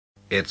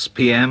It's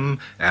PM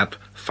at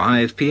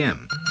 5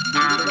 p.m.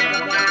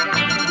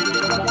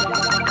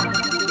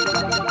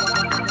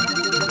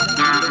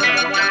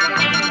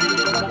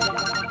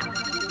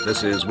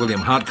 This is William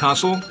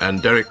Hardcastle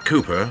and Derek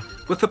Cooper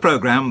with the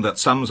programme that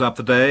sums up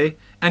the day,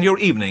 and your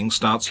evening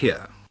starts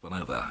here.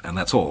 Over, and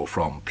that's all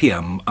from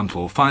PM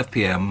until 5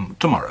 p.m.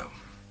 tomorrow.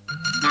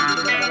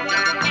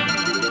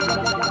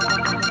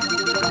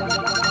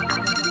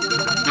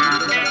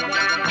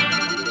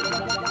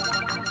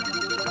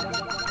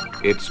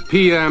 It's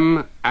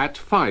PM at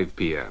 5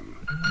 p.m.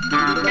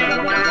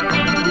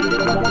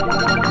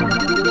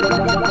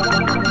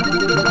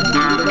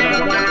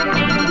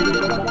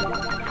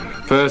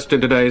 First in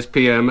today's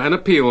PM, an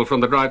appeal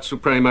from the Right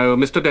Supremo,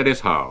 Mr.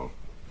 Dennis Howe.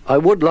 I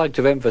would like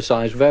to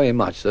emphasise very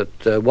much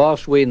that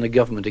whilst we in the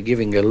government are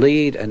giving a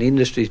lead and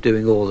industry's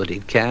doing all that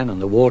it can,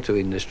 and the water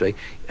industry,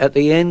 at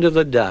the end of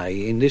the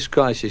day, in this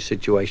crisis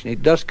situation,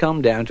 it does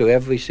come down to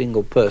every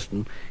single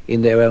person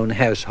in their own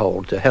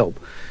household to help.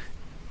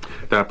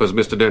 That was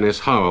Mr. Dennis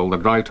Howell, the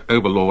right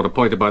overlord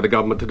appointed by the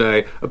government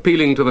today,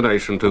 appealing to the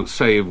nation to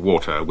save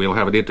water. We'll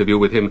have an interview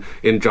with him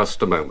in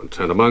just a moment.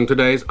 And among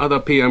today's other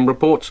PM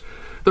reports,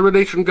 the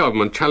Rhodesian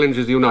government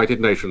challenges the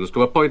United Nations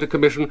to appoint a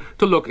commission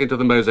to look into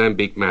the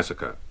Mozambique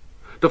massacre.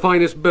 The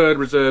finest bird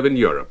reserve in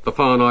Europe, the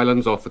Farne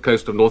Islands off the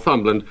coast of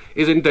Northumberland,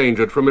 is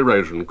endangered from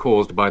erosion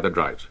caused by the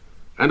drought.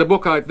 And a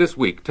book out this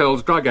week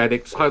tells drug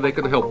addicts how they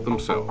can help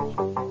themselves.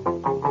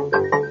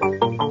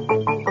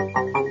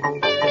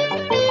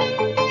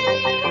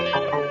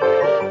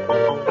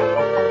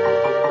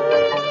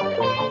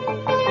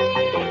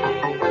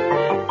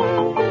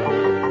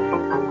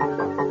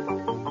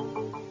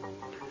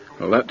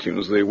 That tune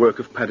was the work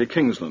of Paddy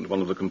Kingsland,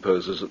 one of the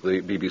composers at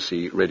the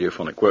BBC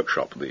Radiophonic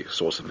Workshop, the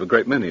source of a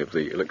great many of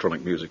the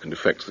electronic music and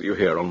effects that you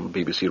hear on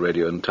BBC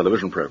radio and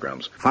television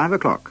programmes. 5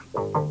 o'clock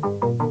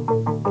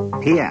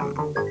PM.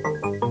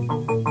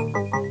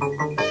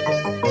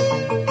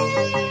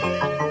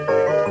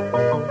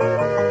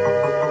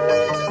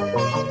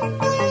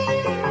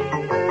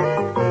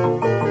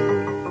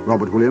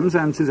 Robert Williams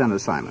and Susannah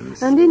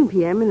Simons. And in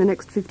PM, in the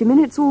next 50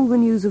 minutes, all the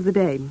news of the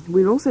day.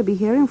 We'll also be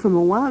hearing from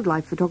a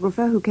wildlife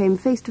photographer who came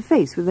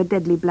face-to-face with a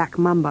deadly black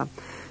mamba.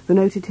 The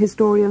noted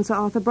historian Sir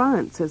Arthur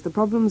Bryant says the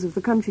problems of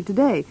the country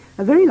today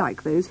are very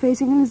like those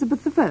facing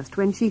Elizabeth I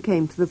when she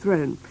came to the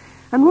throne,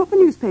 and what the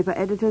newspaper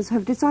editors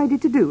have decided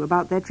to do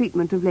about their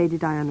treatment of Lady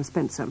Diana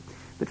Spencer.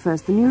 But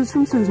first, the news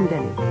from Susan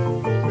Denny.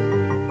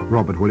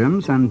 Robert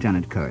Williams and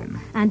Janet Cohen.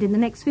 And in the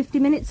next 50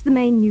 minutes, the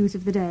main news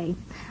of the day.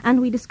 And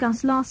we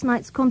discuss last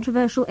night's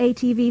controversial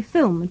ATV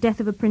film, Death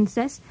of a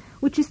Princess,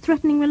 which is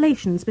threatening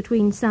relations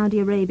between Saudi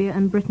Arabia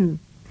and Britain.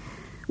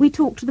 We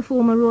talk to the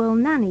former royal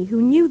nanny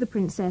who knew the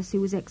princess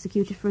who was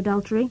executed for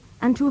adultery,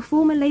 and to a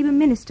former Labour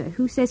minister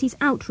who says he's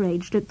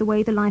outraged at the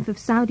way the life of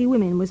Saudi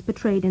women was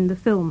portrayed in the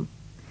film.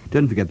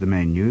 Don't forget the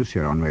main news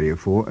here on Radio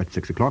 4 at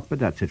 6 o'clock, but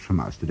that's it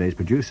from us. Today's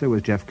producer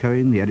was Jeff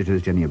Cohen, the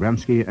editors Jenny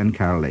Abramsky and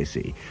Carol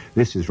Lacey.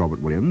 This is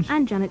Robert Williams.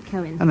 And Janet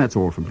Cohen. And that's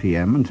all from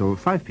PM until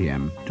 5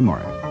 p.m.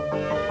 tomorrow.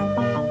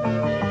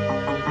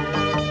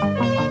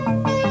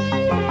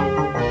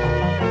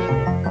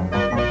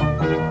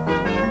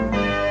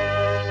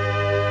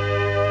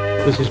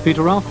 This is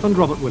Peter Ruff and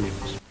Robert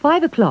Williams.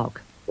 5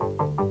 o'clock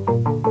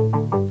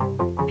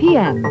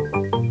PM.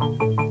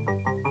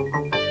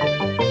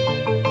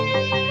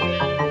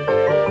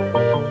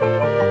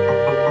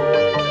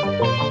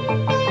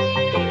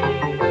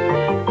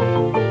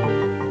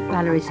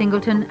 Valerie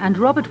Singleton and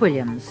Robert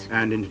Williams.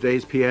 And in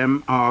today's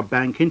PM, are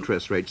bank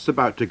interest rates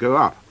about to go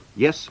up?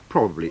 Yes,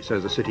 probably,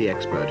 says a city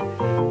expert.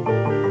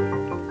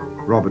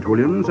 Robert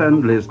Williams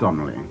and Liz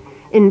Donnelly.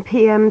 In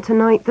PM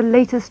tonight, the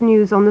latest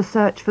news on the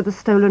search for the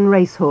stolen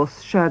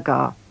racehorse,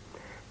 Shergar.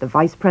 The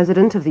Vice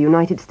President of the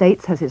United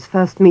States has his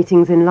first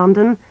meetings in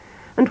London,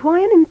 and why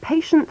an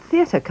impatient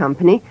theatre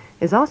company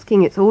is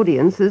asking its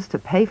audiences to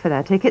pay for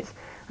their tickets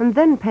and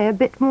then pay a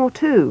bit more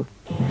too.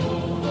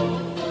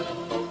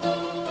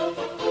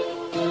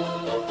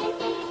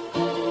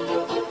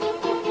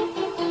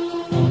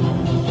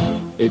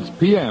 It's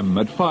PM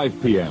at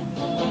 5 p.m.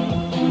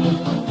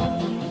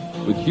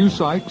 with Hugh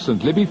Sykes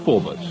and Libby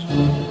Fawbett.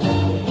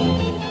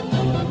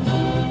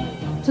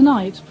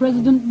 Tonight,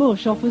 President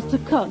Bush offers to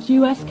cut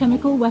US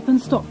chemical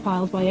weapons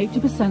stockpiles by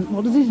 80%.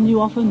 What does his new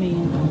offer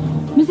mean?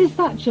 Mrs.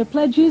 Thatcher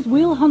pledges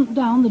we'll hunt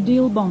down the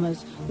Deal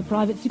bombers. The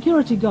private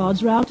security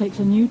guards row takes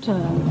a new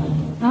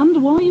turn.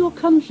 And why your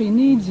country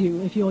needs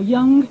you if you're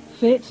young,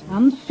 fit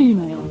and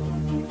female.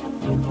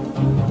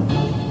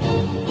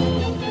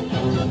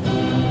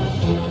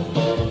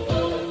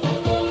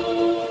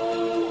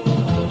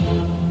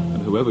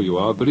 Whoever you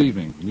are, good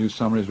evening. The news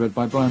summary is read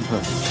by Brian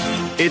Perkins.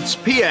 It's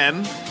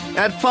PM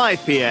at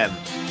 5 p.m.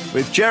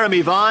 with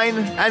Jeremy Vine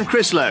and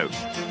Chris Lowe.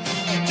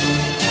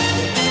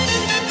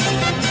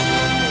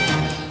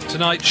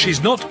 Tonight,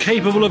 she's not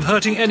capable of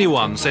hurting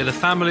anyone, say the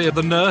family of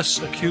the nurse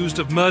accused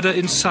of murder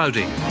in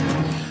Saudi.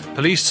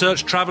 Police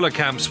search traveller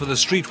camps for the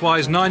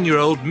streetwise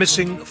 9-year-old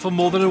missing for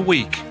more than a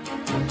week.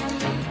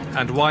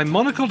 And why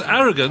monocled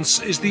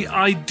arrogance is the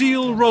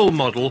ideal role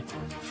model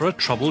for a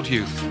troubled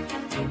youth.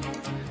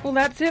 Well,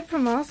 that's it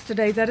from us.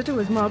 Today's editor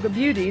was Margaret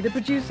Beauty, the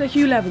producer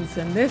Hugh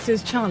Levinson. This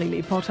is Charlie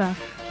Lee Potter.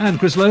 And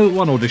Chris Lowe,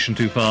 one audition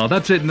too far.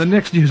 That's it, and the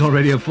next news on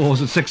Radio 4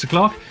 is at 6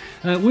 o'clock.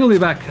 We'll be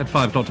back at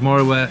 5 o'clock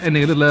tomorrow. We're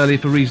ending a little early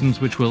for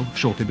reasons which will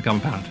shortly become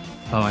apparent.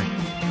 Bye.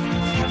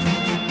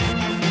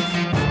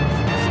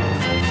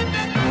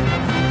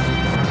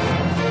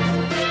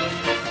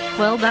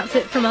 Well, that's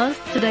it from us.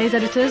 Today's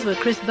editors were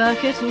Chris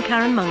Burkett and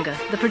Karen Munger.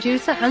 The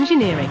producer, Angie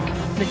Nearing.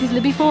 This is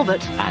Libby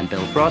Fawbett. And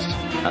Bill Frost.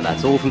 And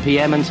that's all from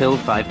PM until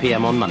 5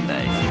 PM on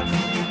Monday.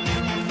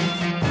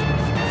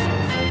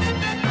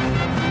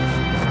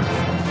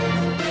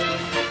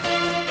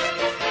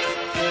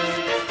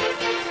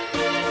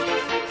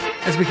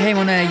 As we came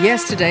on air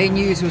yesterday,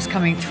 news was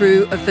coming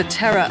through of the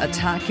terror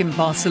attack in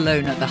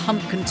Barcelona. The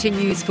hunt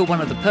continues for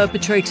one of the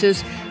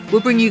perpetrators. We'll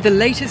bring you the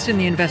latest in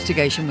the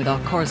investigation with our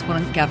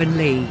correspondent Gavin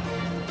Lee.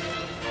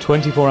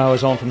 24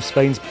 hours on from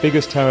Spain's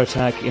biggest terror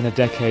attack in a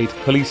decade,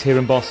 police here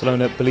in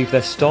Barcelona believe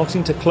they're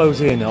starting to close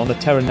in on the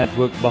terror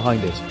network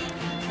behind it.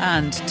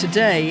 And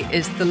today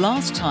is the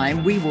last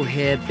time we will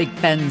hear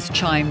Big Ben's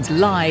chimes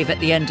live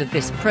at the end of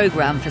this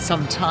programme for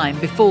some time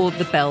before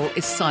the bell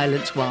is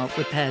silenced while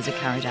repairs are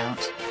carried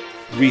out.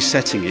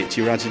 Resetting it,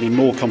 you're adding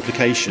more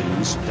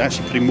complications,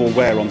 actually putting more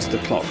wear onto the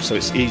clock, so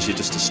it's easier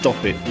just to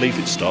stop it, leave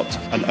it stopped,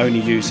 and only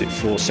use it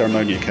for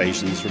ceremonial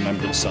occasions,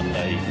 Remembrance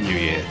Sunday, New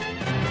Year.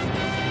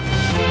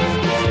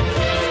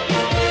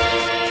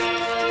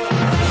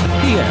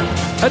 PM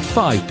at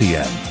 5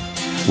 PM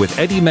with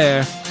Eddie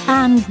Mair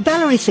and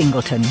Valerie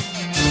Singleton.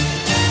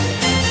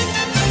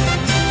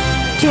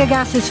 Tear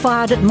gas is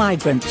fired at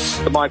migrants.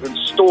 The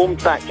migrants stormed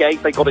that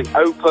gate, they got it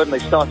open, they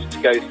started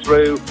to go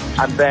through,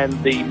 and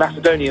then the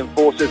Macedonian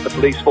forces, the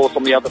police force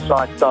on the other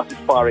side, started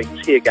firing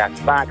tear gas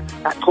back.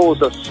 That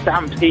caused a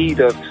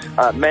stampede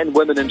of men,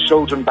 women and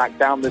children back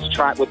down this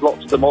track, with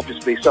lots of them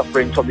obviously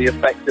suffering from the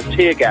effects of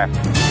tear gas.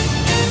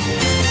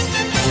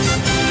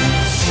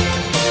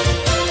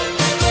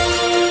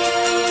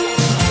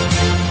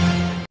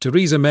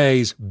 Theresa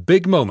May's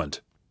big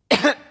moment.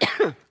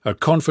 Her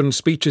conference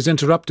speech is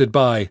interrupted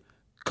by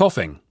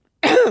coughing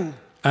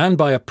and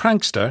by a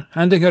prankster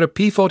handing her a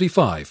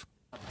P45.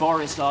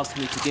 Boris asked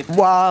me to give...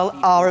 While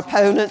our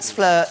opponents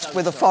flirt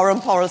with a foreign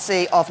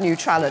policy of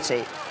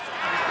neutrality.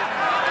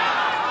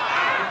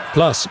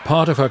 Plus,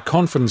 part of her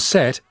conference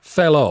set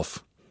fell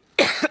off.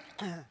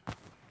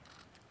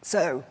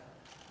 So,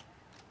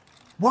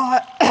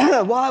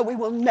 why we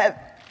will never...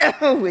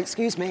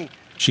 excuse me.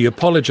 She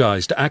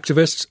apologised to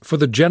activists for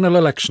the general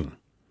election.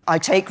 I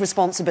take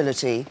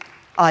responsibility.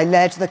 I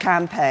led the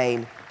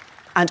campaign,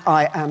 and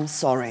I am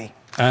sorry.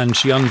 And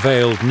she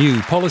unveiled new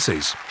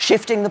policies.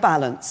 Shifting the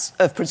balance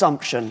of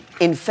presumption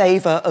in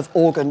favour of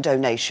organ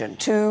donation.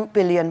 £2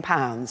 billion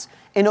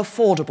in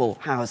affordable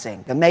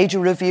housing. A major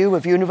review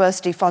of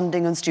university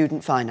funding and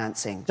student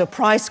financing. The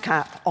price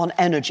cap on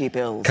energy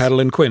bills.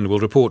 Carolyn Quinn will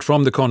report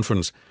from the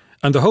conference.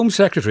 And the Home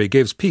Secretary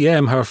gives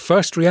PM her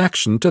first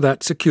reaction to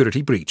that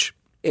security breach.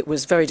 It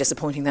was very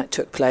disappointing that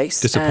took place.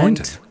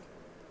 Disappointing?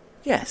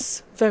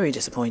 Yes, very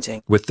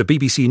disappointing. With the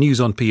BBC News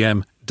on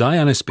PM,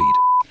 Diana Speed.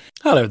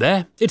 Hello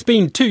there. It's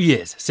been 2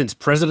 years since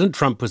President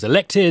Trump was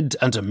elected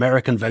and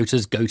American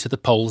voters go to the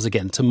polls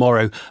again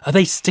tomorrow. Are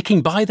they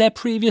sticking by their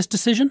previous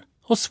decision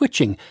or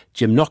switching?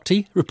 Jim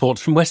Naughty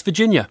reports from West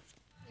Virginia.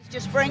 He's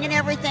just bringing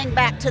everything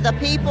back to the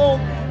people.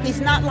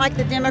 He's not like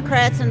the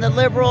Democrats and the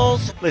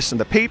liberals. Listen,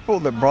 the people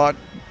that brought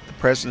the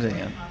president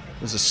in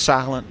was a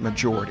silent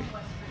majority.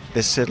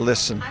 They said,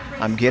 listen,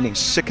 I'm getting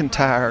sick and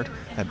tired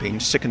of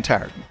being sick and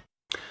tired.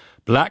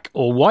 Black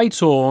or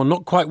white or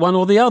not quite one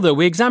or the other,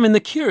 we examine the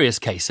curious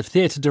case of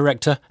theatre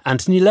director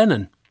Anthony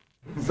Lennon.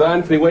 So,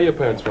 Anthony, where are your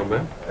parents from,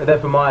 man? They're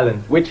from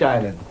Ireland. Which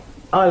island?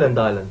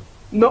 Island.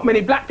 Not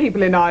many black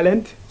people in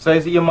Ireland. So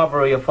is it your mother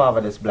or your father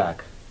that's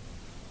black?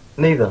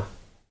 Neither.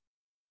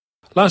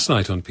 Last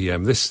night on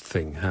PM, this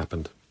thing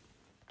happened.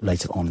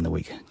 Later on in the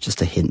week.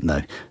 Just a hint,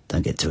 though.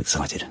 Don't get too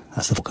excited.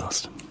 That's the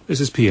forecast. This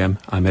is PM.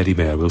 I'm Eddie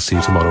Mair. We'll see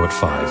you tomorrow at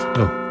 5.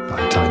 Oh,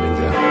 bad timing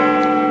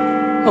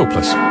there.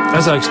 Hopeless.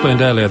 As I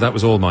explained earlier, that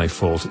was all my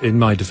fault. In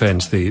my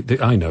defence,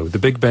 I know, the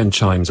Big Ben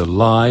chimes are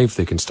live.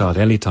 They can start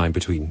any time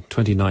between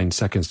 29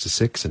 seconds to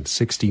 6 and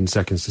 16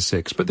 seconds to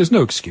 6. But there's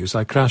no excuse.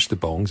 I crashed the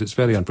bongs. It's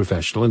very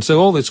unprofessional. And so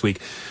all this week,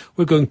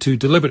 we're going to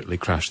deliberately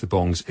crash the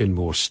bongs in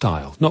more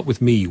style. Not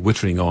with me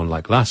wittering on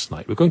like last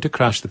night. We're going to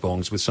crash the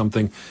bongs with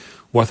something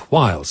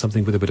worthwhile,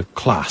 something with a bit of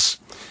class.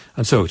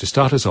 And so, to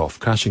start us off,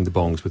 crashing the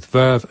bongs with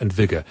verve and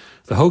vigour,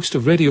 the host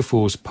of Radio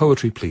 4's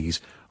Poetry Please,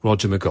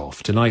 Roger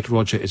McGough. Tonight,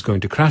 Roger is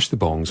going to crash the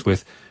bongs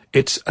with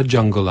It's a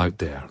Jungle Out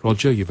There.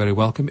 Roger, you're very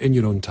welcome in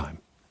your own time.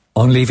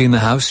 On leaving the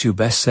house, you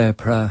best say a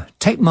prayer.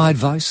 Take my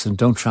advice and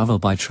don't travel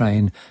by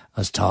train.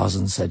 As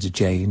Tarzan said to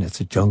Jane,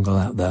 it's a jungle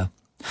out there.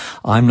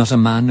 I'm not a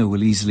man who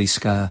will easily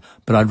scare,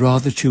 but I'd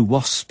rather chew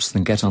wasps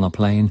than get on a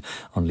plane.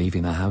 On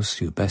leaving the house,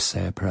 you best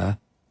say a prayer.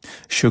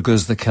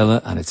 Sugar's the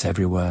killer and it's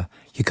everywhere.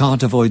 You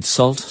can't avoid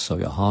salt, so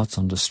your heart's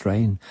under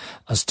strain.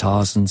 As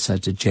Tarzan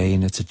said to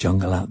Jane, it's a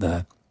jungle out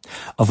there.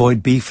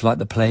 Avoid beef like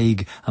the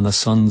plague and the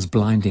sun's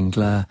blinding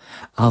glare.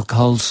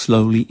 Alcohol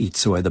slowly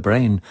eats away the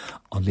brain.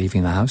 On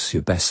leaving the house,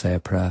 you best say a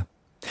prayer.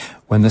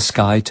 When the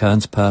sky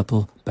turns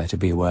purple, better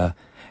beware.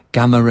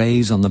 Gamma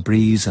rays on the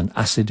breeze and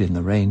acid in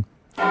the rain.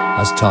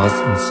 As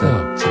Tarzan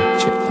said...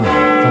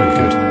 very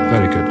good,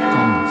 very good.